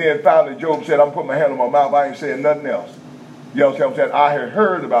 And then finally Job said, I'm putting my hand on my mouth. I ain't saying nothing else. You know what I'm saying? I had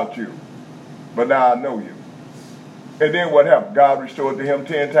heard about you, but now I know you. And then what happened? God restored to him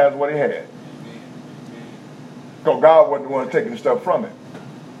 10 times what he had. Because God wasn't the one taking the stuff from him.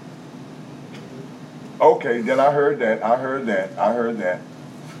 Okay, then I heard that.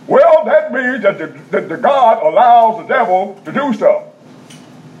 Well, that means that the God allows the devil to do stuff.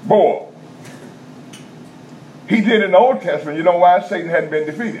 Boy. He did in the Old Testament. You know why? Satan hadn't been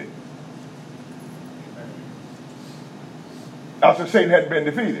defeated. I said Satan hadn't been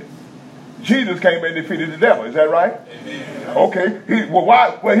defeated. Jesus came and defeated the devil. Is that right? Amen. Okay.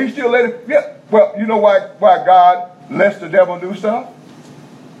 Why? Well, he still let it. Yeah. Well, you know why God lets the devil do stuff?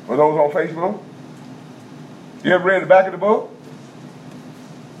 For those on Facebook? You ever read the back of the book?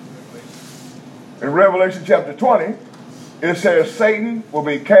 In Revelation chapter 20, it says Satan will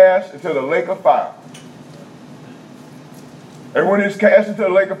be cast into the lake of fire. And when he's cast into the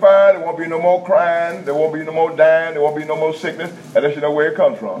lake of fire, there won't be no more crying, there won't be no more dying, there won't be no more sickness, unless you know where it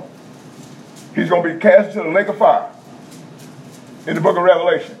comes from. He's going to be cast into the lake of fire in the book of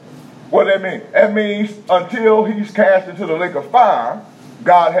Revelation. What does that mean? That means until he's cast into the lake of fire,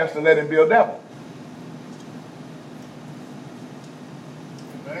 God has to let him be a devil.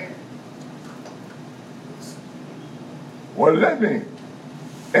 What does that mean?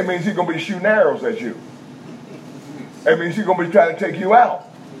 It means he's going to be shooting arrows at you. It means he's going to be trying to take you out.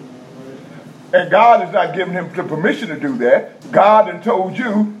 And God is not giving him the permission to do that. God had told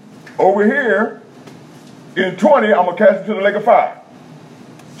you, over here, in 20, I'm going to cast him to the lake of fire.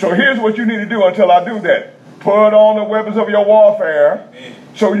 So here's what you need to do until I do that. Put on the weapons of your warfare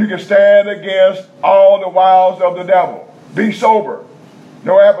so you can stand against all the wiles of the devil. Be sober.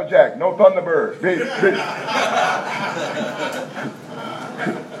 No Applejack, no Thunderbird.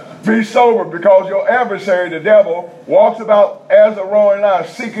 Be sober, because your adversary, the devil, walks about as a roaring lion,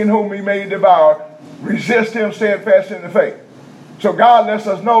 seeking whom he may devour. Resist him, stand fast in the faith. So God lets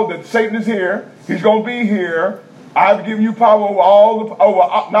us know that Satan is here. He's going to be here. I've given you power over all the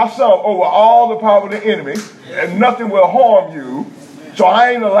power of the enemy, and nothing will harm you. So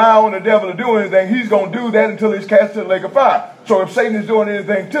I ain't allowing the devil to do anything. He's going to do that until he's cast to the lake of fire. So if Satan is doing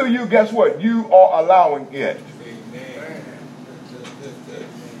anything to you, guess what? You are allowing it. Amen.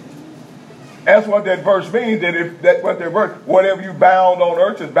 That's what that verse means. Whatever you bound on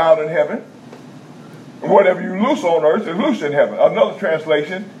earth is bound in heaven. And whatever you loose on earth is loose in heaven. Another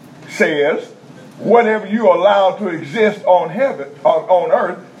translation says, whatever you allow to exist on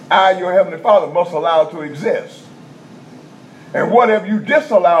earth, I, your heavenly Father, must allow to exist. And whatever you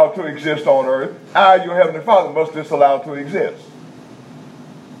disallow to exist on earth, I, your heavenly Father, must disallow to exist.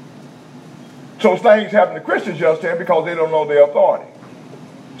 So things happen to Christians just then because they don't know their authority.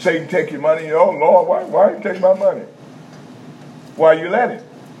 Satan take your money. Oh, Lord, why you take my money? Why you let him?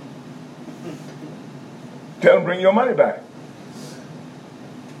 Tell him bring your money back.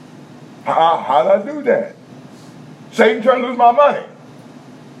 How did I do that? Satan trying to lose my money.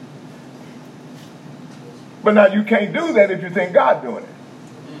 But now you can't do that if you think God's doing it.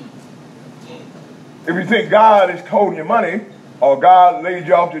 If you think God is holding your money, or God laid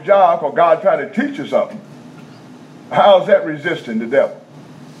you off your job, or God trying to teach you something, how's that resisting the devil?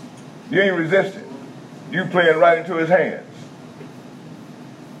 You ain't resisting. You playing right into his hands.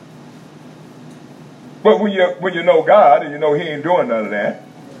 But when you know God and you know he ain't doing none of that,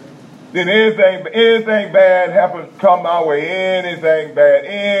 then anything bad happens, come my way, anything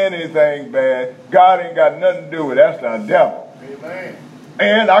bad, God ain't got nothing to do with it. That's the devil. Amen.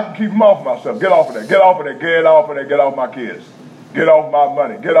 And I can keep him off myself. Get off of that. Get off of that. Get off of that. Get off my kids. Get off my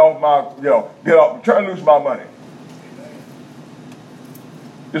money. Get off my, get off, turn loose my money.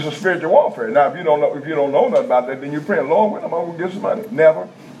 It's a spiritual warfare. Now, if you don't know nothing about that, then you're praying, Lord, when am I going to get some money? Never.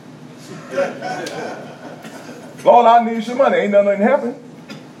 Lord, I need some money. Ain't nothing in heaven.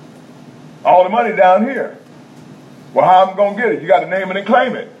 All the money down here. Well, how am I going to get it? You got to name it and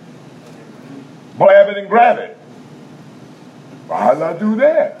claim it. Blab it and grab it. Well, how did I do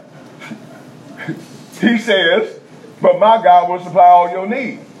that? He says, but my God will supply all your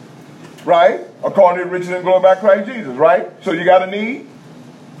needs. Right? According to the riches and glory by Christ Jesus. Right? So you got a need?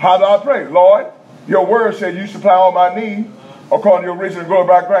 How do I pray? Lord, your word said you supply all my needs according to your riches and glory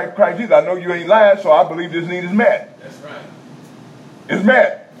by Christ Jesus. I know you ain't lying, so I believe this need is met. That's right. It's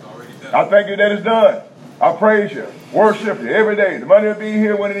met. I thank you that it's done. I praise you, worship you every day. The money will be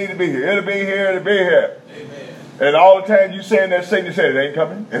here when it needs to be here. It'll be here, it'll be here. Amen. And all the time you saying that, Satan said, it ain't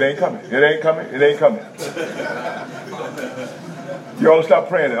coming, it ain't coming, it ain't coming, it ain't coming. You ought to stop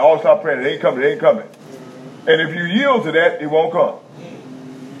praying it. All stop praying it. It ain't coming, it ain't coming. And if you yield to that, it won't come.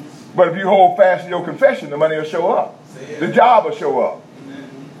 But if you hold fast to your confession, the money will show up. The job will show up.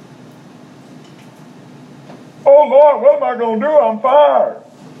 Oh, Lord, what am I going to do? I'm fired.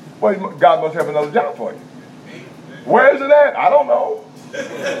 Well, God must have another job for you. Where is it at? I don't know.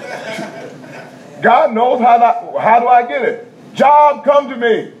 God knows how do I get it. Job, come to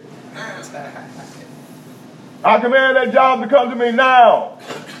me. I command that job to come to me now.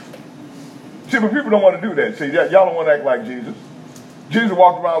 See, but people don't want to do that. See, y'all don't want to act like Jesus. Jesus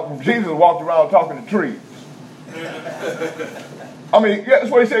walked around talking to trees. I mean, that's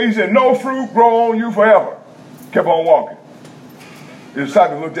what he said. He said, no fruit grow on you forever. Kept on walking. The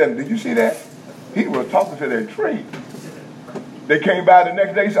disciples looked at him. Did you see that? He was talking to that tree. They came by the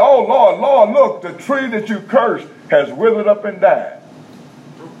next day and said, oh, Lord, look, the tree that you cursed has withered up and died.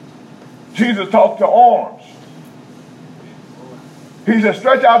 Jesus talked to arms. He said,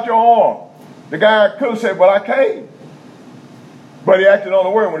 stretch out your arm. The guy could have said, well, I can't. But he acted on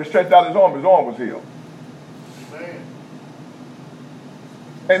the word. When he stretched out his arm was healed. Amen.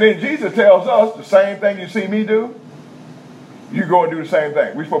 And then Jesus tells us the same thing you see me do, you go and do the same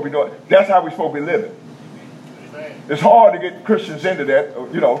thing. We're supposed to be doing it. That's how we're supposed to be living. Amen. It's hard to get Christians into that,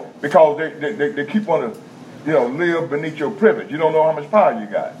 because they keep on to, live beneath your privilege. You don't know how much power you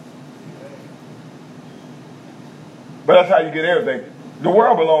got. But that's how you get everything. The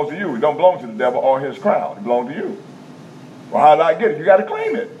world belongs to you. It don't belong to the devil or his crowd. It belongs to you. Well, how do I get it? You got to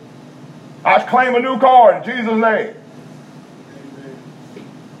claim it. I claim a new car in Jesus' name.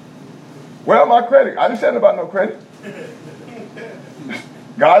 Well, my credit. I didn't say anything about no credit.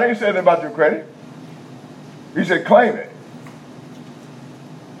 God ain't said anything about your credit. He said claim it.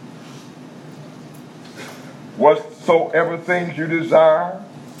 Whatsoever things you desire,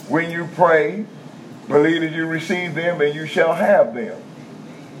 when you pray, believe that you receive them and you shall have them.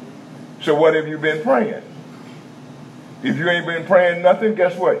 So what have you been praying? If you ain't been praying nothing,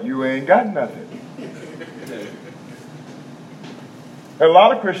 guess what? You ain't got nothing. And a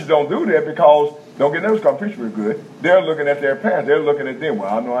lot of Christians don't do that because, don't get nervous because I preach real good, they're looking at their past. They're looking at them.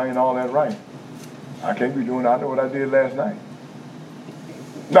 Well, I know I ain't all that right. I can't be doing, I know what I did last night.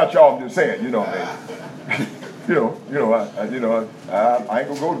 Not y'all, I'm just saying, you know what I mean. I ain't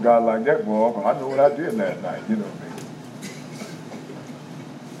gonna go to God like that, boy, but I know what I did last night, you know what I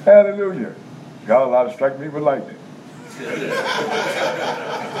mean. Hallelujah. God allowed to strike me with lightning.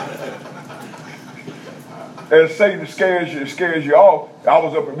 And Satan scares you off. I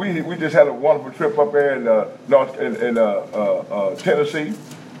was up, we just had a wonderful trip up there in Tennessee,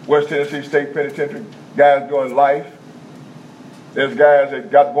 West Tennessee State Penitentiary. Guys doing life. There's guys that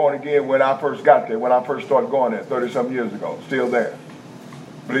got born again when I first got there, when I first started going there 30-some years ago. Still there.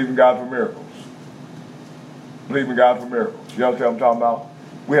 Believing God for miracles. Believing God for miracles. You understand what I'm talking about?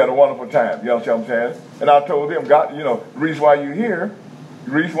 We had a wonderful time. You understand what I'm saying? And I told them, God, the reason why you're here,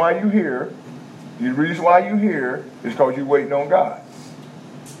 the reason why you're here is because you're waiting on God.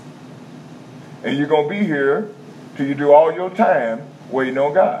 And you're going to be here till you do all your time waiting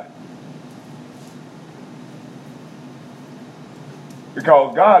on God.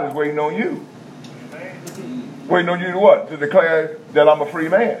 Because God is waiting on you. Waiting on you to what? To declare that I'm a free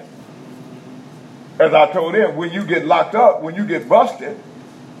man. As I told them, when you get locked up, when you get busted,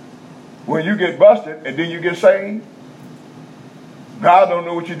 and then you get saved, God don't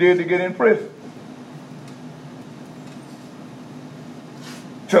know what you did to get in prison.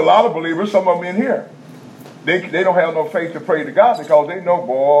 To a lot of believers, some of them in here, they don't have no faith to pray to God because they know,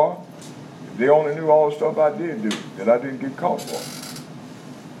 boy, if they only knew all the stuff I did do, that I didn't get caught for.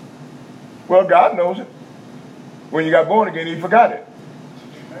 Well, God knows it. When you got born again, He forgot it.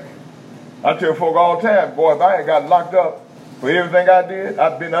 I tell folk all the time, boy, if I ain't got locked up for everything I did,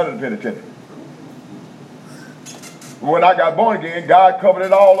 I've been under the penitentiary. When I got born again, God covered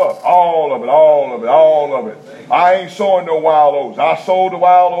it all up. All of it. I ain't sowing no wild oats. I sowed the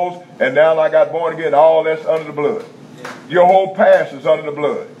wild oats, and now I got born again. All that's under the blood. Your whole past is under the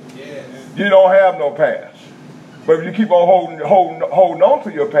blood. You don't have no past. But if you keep on holding on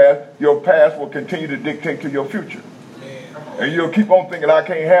to your past will continue to dictate to your future. And you'll keep on thinking, I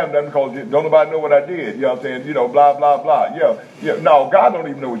can't have nothing because don't nobody know what I did. You know what I'm saying? Blah, blah, blah. Yeah. No, God don't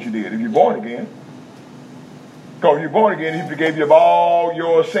even know what you did if you're born again. Because you're born again, he forgave you of all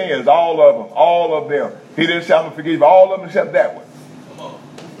your sins, all of them. He didn't say, I'm going to forgive all of them except that one.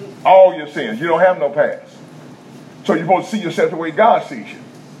 All your sins. You don't have no past. So you're supposed to see yourself the way God sees you.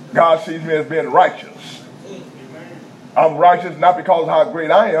 God sees me as being righteous. I'm righteous not because of how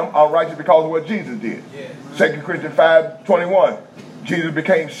great I am. I'm righteous because of what Jesus did. 2 Corinthians 5:21. Jesus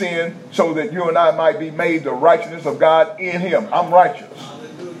became sin so that you and I might be made the righteousness of God in him. I'm righteous.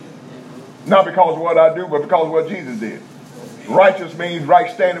 Not because of what I do, but because of what Jesus did. Righteous means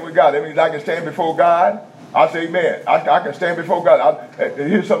right standing with God. That means I can stand before God. I say, man, I can stand before God.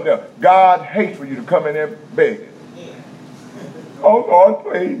 Here's something else. God hates for you to come in there begging. Oh, Lord,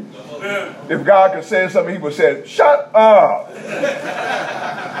 please. If God could say something, he would say, shut up.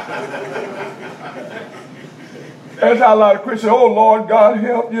 That's how a lot of Christians say, oh, Lord, God,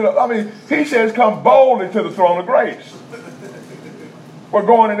 help. You know, I mean, he says come boldly to the throne of grace. But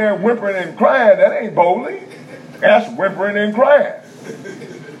going in there whimpering and crying, that ain't boldly. That's whimpering and crying.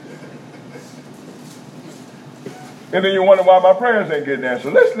 And then you wonder why my prayers ain't getting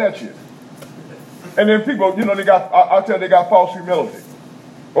answered. Listen at you. And then people, you know, they got false humility.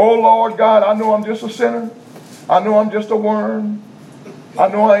 Oh, Lord God, I know I'm just a sinner. I know I'm just a worm. I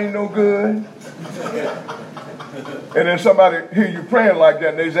know I ain't no good. And then somebody hear you praying like that,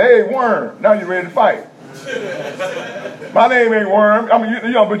 and they say, hey, worm, now you're ready to fight. My name ain't Worm. I mean,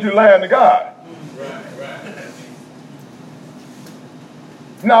 you know, but you're lying to God.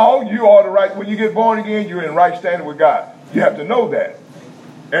 No, you are the right. When you get born again, you're in right standing with God. You have to know that.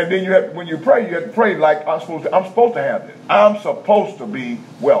 And then you have, when you pray, you have to pray like I'm supposed to have this. I'm supposed to be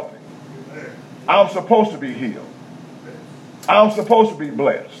wealthy. I'm supposed to be healed. I'm supposed to be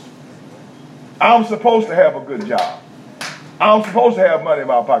blessed. I'm supposed to have a good job. I'm supposed to have money in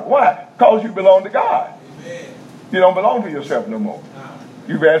my pocket. Why? Because you belong to God. You don't belong to yourself no more.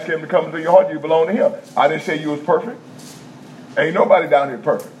 You've asked him to come into your heart. You belong to him. I didn't say you was perfect. Ain't nobody down here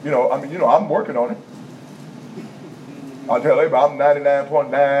perfect. You know, I mean, you know, I'm working on it. I'll tell everybody I'm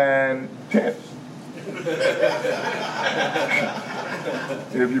 99.9 tenths.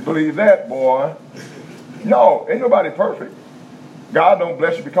 If you believe that, boy. No, ain't nobody perfect. God don't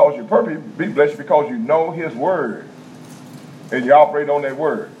bless you because you're perfect. Be blessed because you know his word. And you operate on that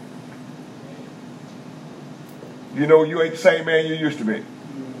word. You know you ain't the same man you used to be.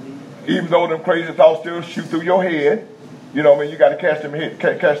 Even though them crazy thoughts still shoot through your head, you know what I mean, you got to cast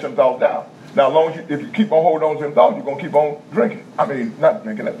them thoughts down. Now, as long as if you keep on holding on to them thoughts, you're going to keep on drinking. I mean, not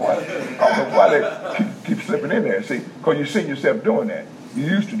drinking, that why. I don't know why they keep slipping in there, see, because you see yourself doing that. You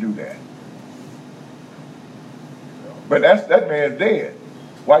used to do that. But that man's dead.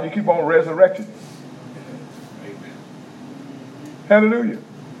 Why do you keep on resurrecting him? Hallelujah.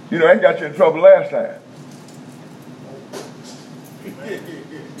 You know, that got you in trouble last time.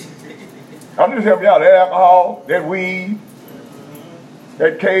 I'm just helping you out. That alcohol, that weed,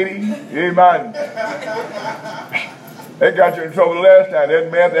 that Katie, amen. That got you in trouble last time.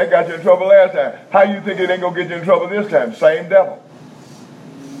 That meth, that got you in trouble last time. How you think it ain't going to get you in trouble this time? Same devil.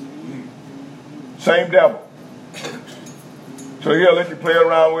 Same devil. So he'll let you play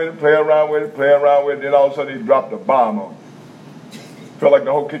around with it, play around with it, play around with it, then all of a sudden he dropped the bomb on you. Felt like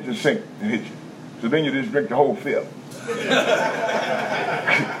the whole kitchen sink hit you. So then you just drink the whole fifth.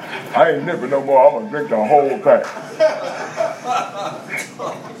 I ain't nipping no more. I'm going to drink the whole thing.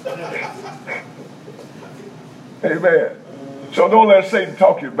 Amen. So don't let Satan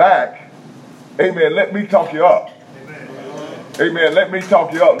talk you back. Amen. Let me talk you up. Amen. Let me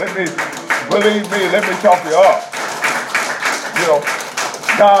talk you up. Let me, believe me, let me talk you up. You know,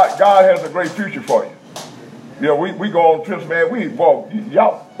 God has a great future for you. You know, we go on trips, man. We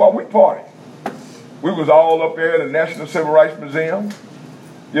party. We was all up there at the National Civil Rights Museum.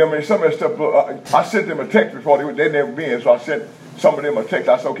 You know what I mean? Some of that stuff, I sent them a text before they'd never been, so I sent some of them a text.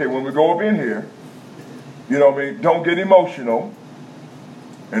 I said, okay, when we go up in here, you know what I mean, don't get emotional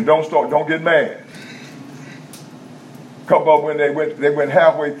and don't get mad. A couple of them, when they went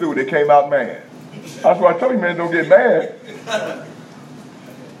halfway through, they came out mad. That's why I told you, man, don't get mad.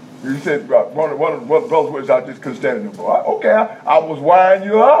 You said, one of the brothers was out just couldn't stand it no more. Okay, I was wiring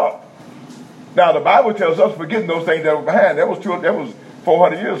you up. Now, the Bible tells us forgetting those things that were behind. That was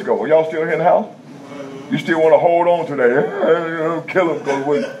 400 years ago. Are y'all still here in the house? You still want to hold on to that? Kill them because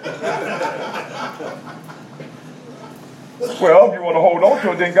we... Well, if you want to hold on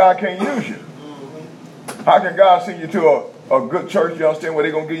to it, then God can't use you. How can God send you to a good church, you understand, where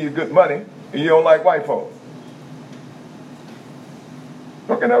they're going to give you good money, and you don't like white folks?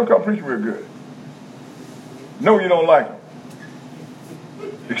 How can they come preach real good? No, you don't like them.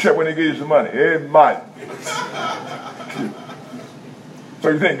 Except when they give you some money. It might. So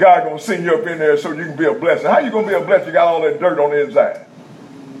you think God going to send you up in there so you can be a blessing. How you going to be a blessing? You got all that dirt on the inside.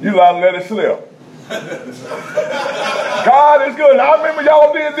 You allowed to let it slip. God is good. I remember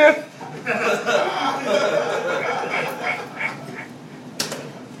y'all did this.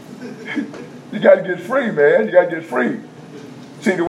 You got to get free, man. You got to get free.